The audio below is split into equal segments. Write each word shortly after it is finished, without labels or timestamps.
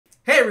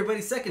Hey everybody,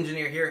 Sec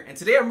Engineer here, and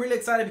today I'm really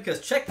excited because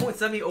Checkpoint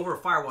sent me over a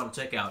firewall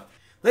to check out.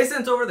 They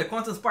sent over the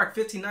Quantum Spark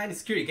 1590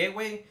 Security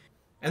Gateway,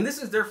 and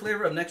this is their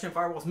flavor of next-gen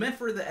firewalls meant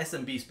for the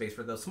SMB space,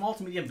 for the small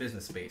to medium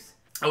business space.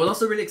 I was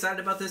also really excited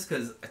about this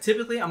because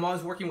typically I'm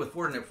always working with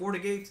Fortinet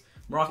FortiGates,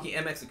 Meraki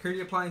MX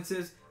security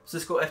appliances,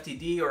 Cisco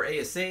FTD or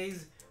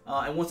ASAs,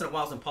 and once in a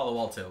while some Palo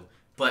Alto,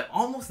 but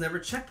almost never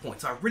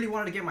Checkpoint, so I really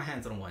wanted to get my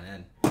hands on one,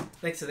 and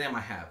thanks to them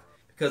I have.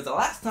 Because the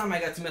last time I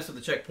got to mess with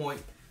the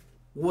Checkpoint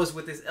was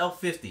with this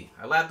L50.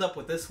 I labbed up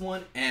with this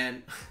one,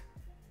 and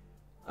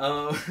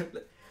I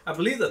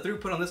believe the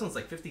throughput on this one's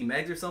like 50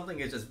 megs or something.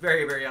 It's just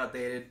very, very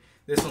outdated.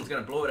 This one's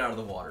gonna blow it out of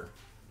the water.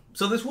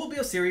 So this will be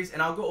a series,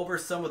 and I'll go over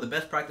some of the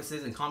best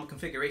practices and common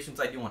configurations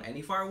I do on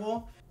any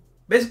firewall.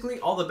 Basically,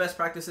 all the best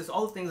practices,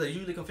 all the things I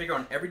usually configure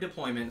on every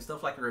deployment,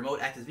 stuff like your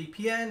remote access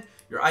VPN,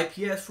 your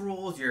IPS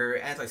rules,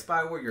 your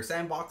anti-spyware, your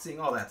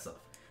sandboxing, all that stuff.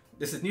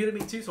 This is new to me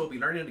too, so we'll be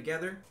learning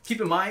together.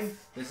 Keep in mind,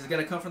 this is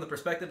going to come from the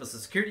perspective as a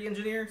security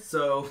engineer,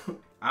 so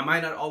I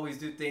might not always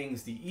do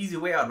things the easy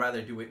way. I'd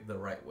rather do it the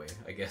right way,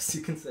 I guess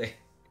you can say.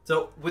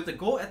 So with the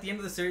goal at the end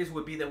of the series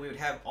would be that we would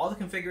have all the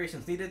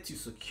configurations needed to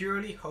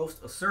securely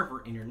host a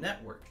server in your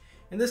network.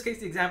 In this case,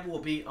 the example will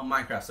be a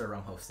Minecraft server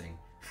I'm hosting.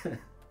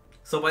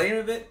 So by the end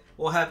of it,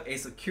 we'll have a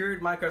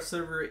secured Minecraft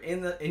server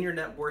in your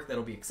network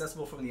that'll be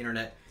accessible from the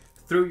internet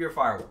through your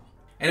firewall.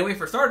 Anyway,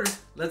 for starters,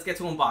 let's get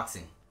to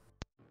unboxing.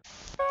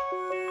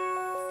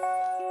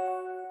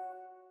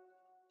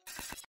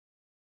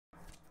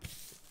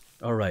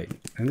 All right,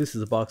 and this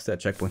is a box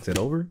that Checkpoint sent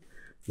over.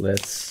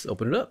 Let's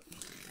open it up.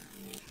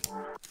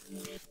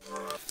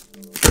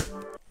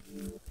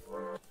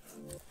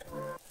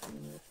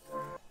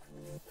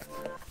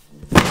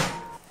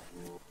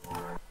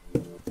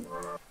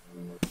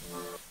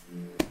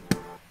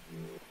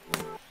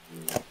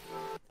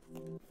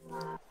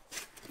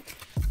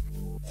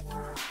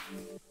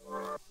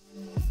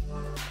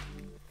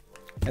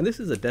 And this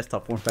is a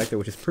desktop form factor,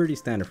 which is pretty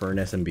standard for an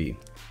SMB.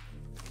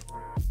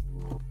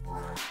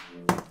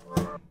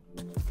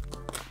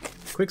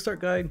 Quick start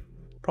guide,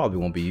 probably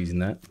won't be using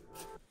that.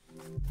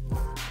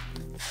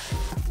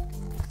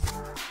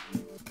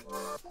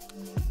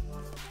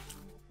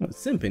 Oh,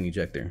 SIM pin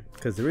ejector,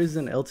 because there is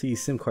an LTE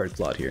SIM card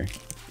slot here.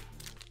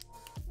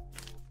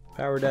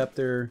 Power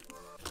adapter,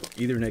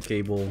 Ethernet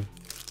cable,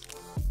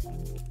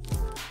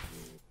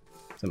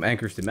 some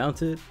anchors to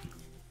mount it.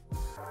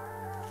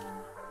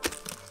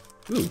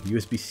 Ooh,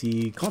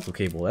 USB-C console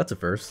cable, that's a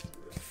first.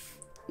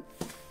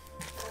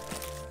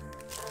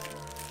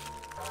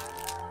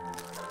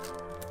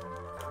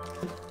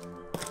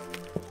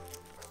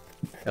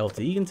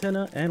 LTE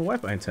antenna and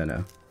Wi-Fi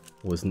antenna.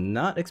 Was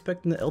not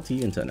expecting the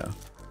LTE antenna.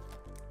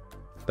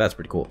 That's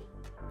pretty cool.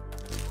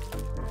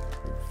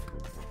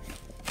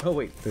 Oh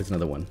wait, there's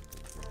another one.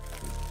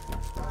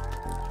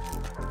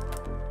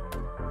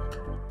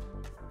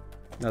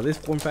 Now this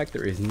form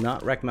factor is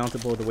not rack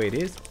mountable the way it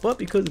is, but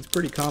because it's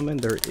pretty common,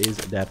 there is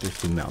adapters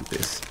to mount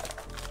this.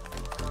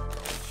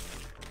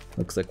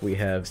 Looks like we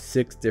have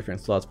 6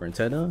 different slots for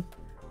antenna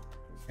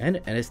and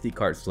an SD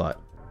card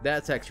slot.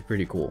 That's actually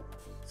pretty cool.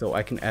 So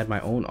I can add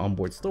my own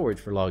onboard storage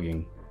for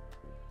logging.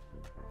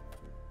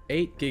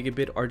 8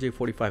 gigabit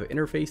RJ45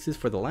 interfaces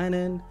for the LAN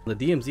end. On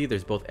the DMZ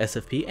there's both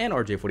SFP and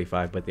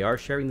RJ45, but they are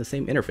sharing the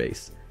same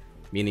interface,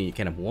 meaning you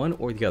can have one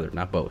or the other,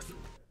 not both.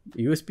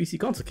 USB-C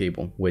console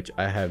cable, which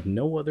I have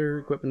no other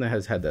equipment that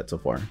has had that so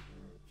far.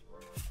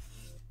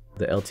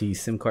 The LTE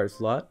SIM card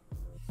slot.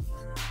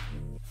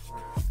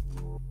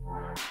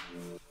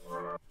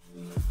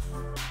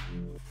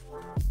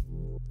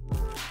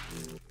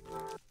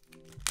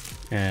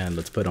 And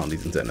let's put on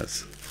these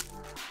antennas.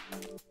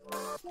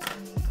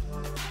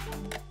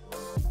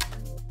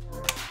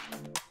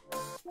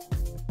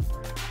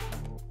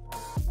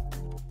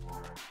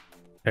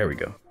 There we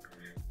go.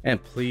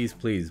 And please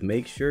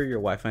make sure your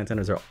Wi-Fi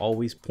antennas are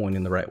always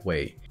pointing the right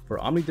way. For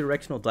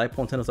omnidirectional dipole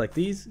antennas like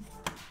these,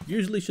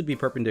 usually should be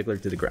perpendicular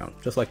to the ground,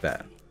 just like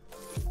that.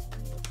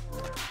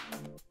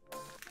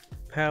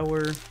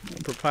 Power,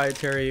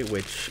 proprietary,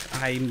 which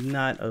I'm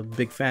not a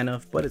big fan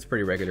of, but it's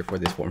pretty regular for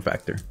this form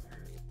factor.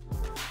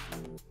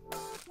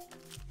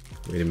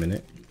 Wait a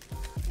minute.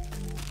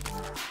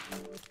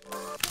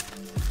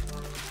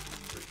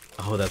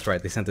 Oh, that's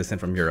right, they sent this in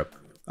from Europe.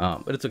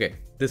 But it's okay,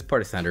 this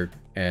part is standard,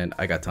 and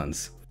I got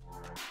tons.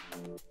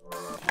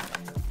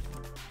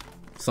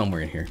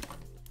 Somewhere in here.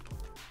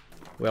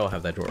 We all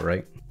have that drawer,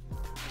 right?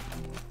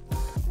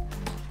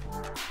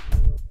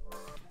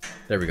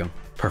 There we go.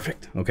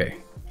 Perfect. Okay.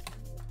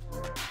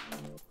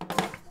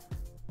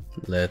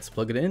 Let's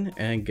plug it in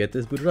and get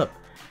this booted up.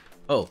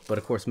 Oh, but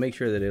of course, make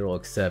sure that it'll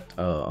accept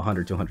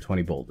 100 to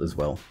 120 volt as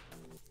well.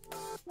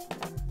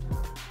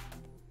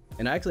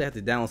 And I actually had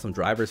to download some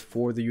drivers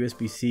for the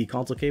USB-C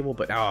console cable,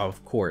 but oh,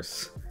 of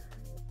course.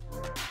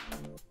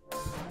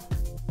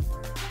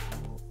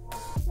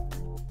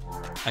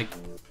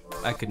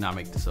 I could not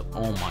make this up.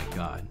 Oh my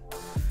god.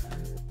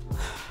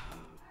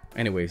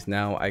 Anyways,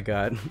 now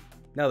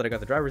that I got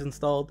the drivers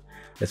installed,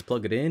 Let's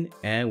plug it in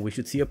and we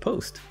should see a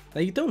post.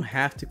 Now you don't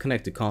have to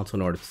connect to console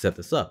in order to set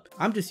this up.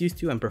 I'm just used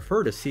to and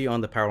prefer to see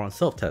on the PowerOne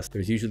self-test.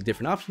 There's usually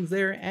different options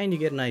there and you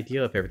get an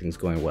idea if everything's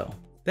going well.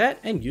 That,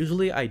 and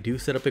usually I do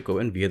set up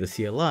equipment via the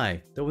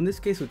CLI, though in this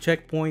case with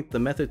Checkpoint, the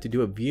method to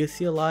do it via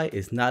CLI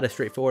is not as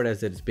straightforward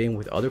as it's been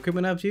with other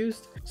equipment I've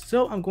used,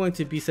 so I'm going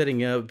to be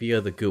setting it up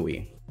via the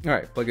GUI.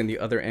 Alright, plug in the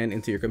other end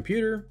into your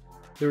computer.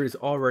 There is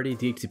already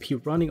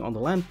DHCP running on the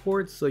LAN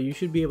port, so you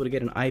should be able to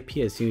get an IP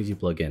as soon as you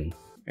plug in.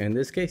 In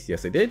this case,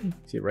 yes I did.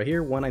 See it right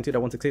here,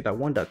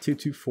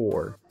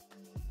 192.168.1.224.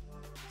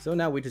 So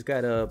now we just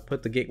gotta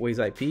put the gateway's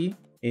IP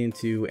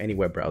into any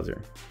web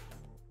browser.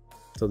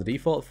 So the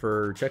default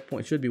for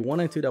Checkpoint should be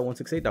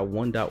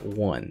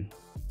 192.168.1.1.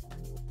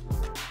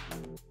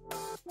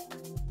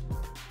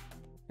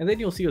 And then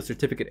you'll see a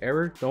certificate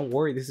error. Don't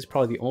worry, this is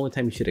probably the only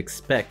time you should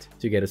expect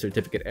to get a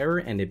certificate error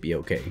and it'd be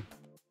okay.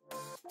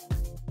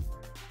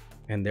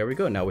 And there we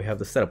go, now we have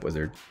the setup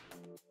wizard.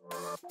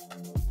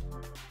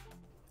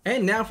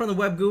 And now from the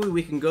web GUI,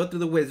 we can go through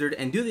the wizard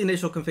and do the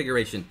initial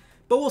configuration,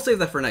 but we'll save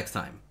that for next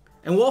time.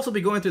 And we'll also be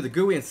going through the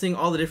GUI and seeing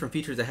all the different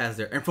features it has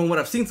there. And from what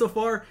I've seen so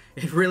far,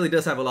 it really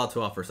does have a lot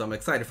to offer, so I'm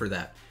excited for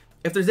that.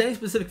 If there's any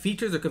specific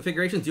features or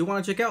configurations you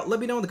want to check out, let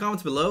me know in the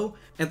comments below.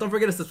 And don't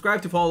forget to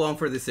subscribe to follow along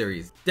for this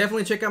series.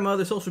 Definitely check out my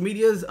other social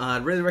medias.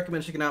 I'd really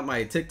recommend checking out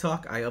my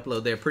TikTok. I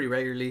upload there pretty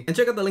regularly. And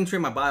check out the link tree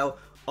in my bio.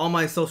 All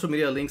my social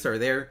media links are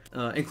there,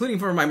 including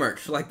for my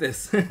merch, like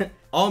this.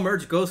 All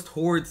merch goes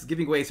towards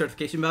giving away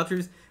certification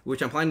vouchers,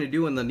 which I'm planning to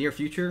do in the near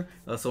future,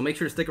 so make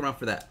sure to stick around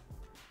for that.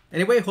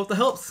 Anyway, hope that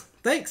helps.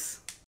 Thanks!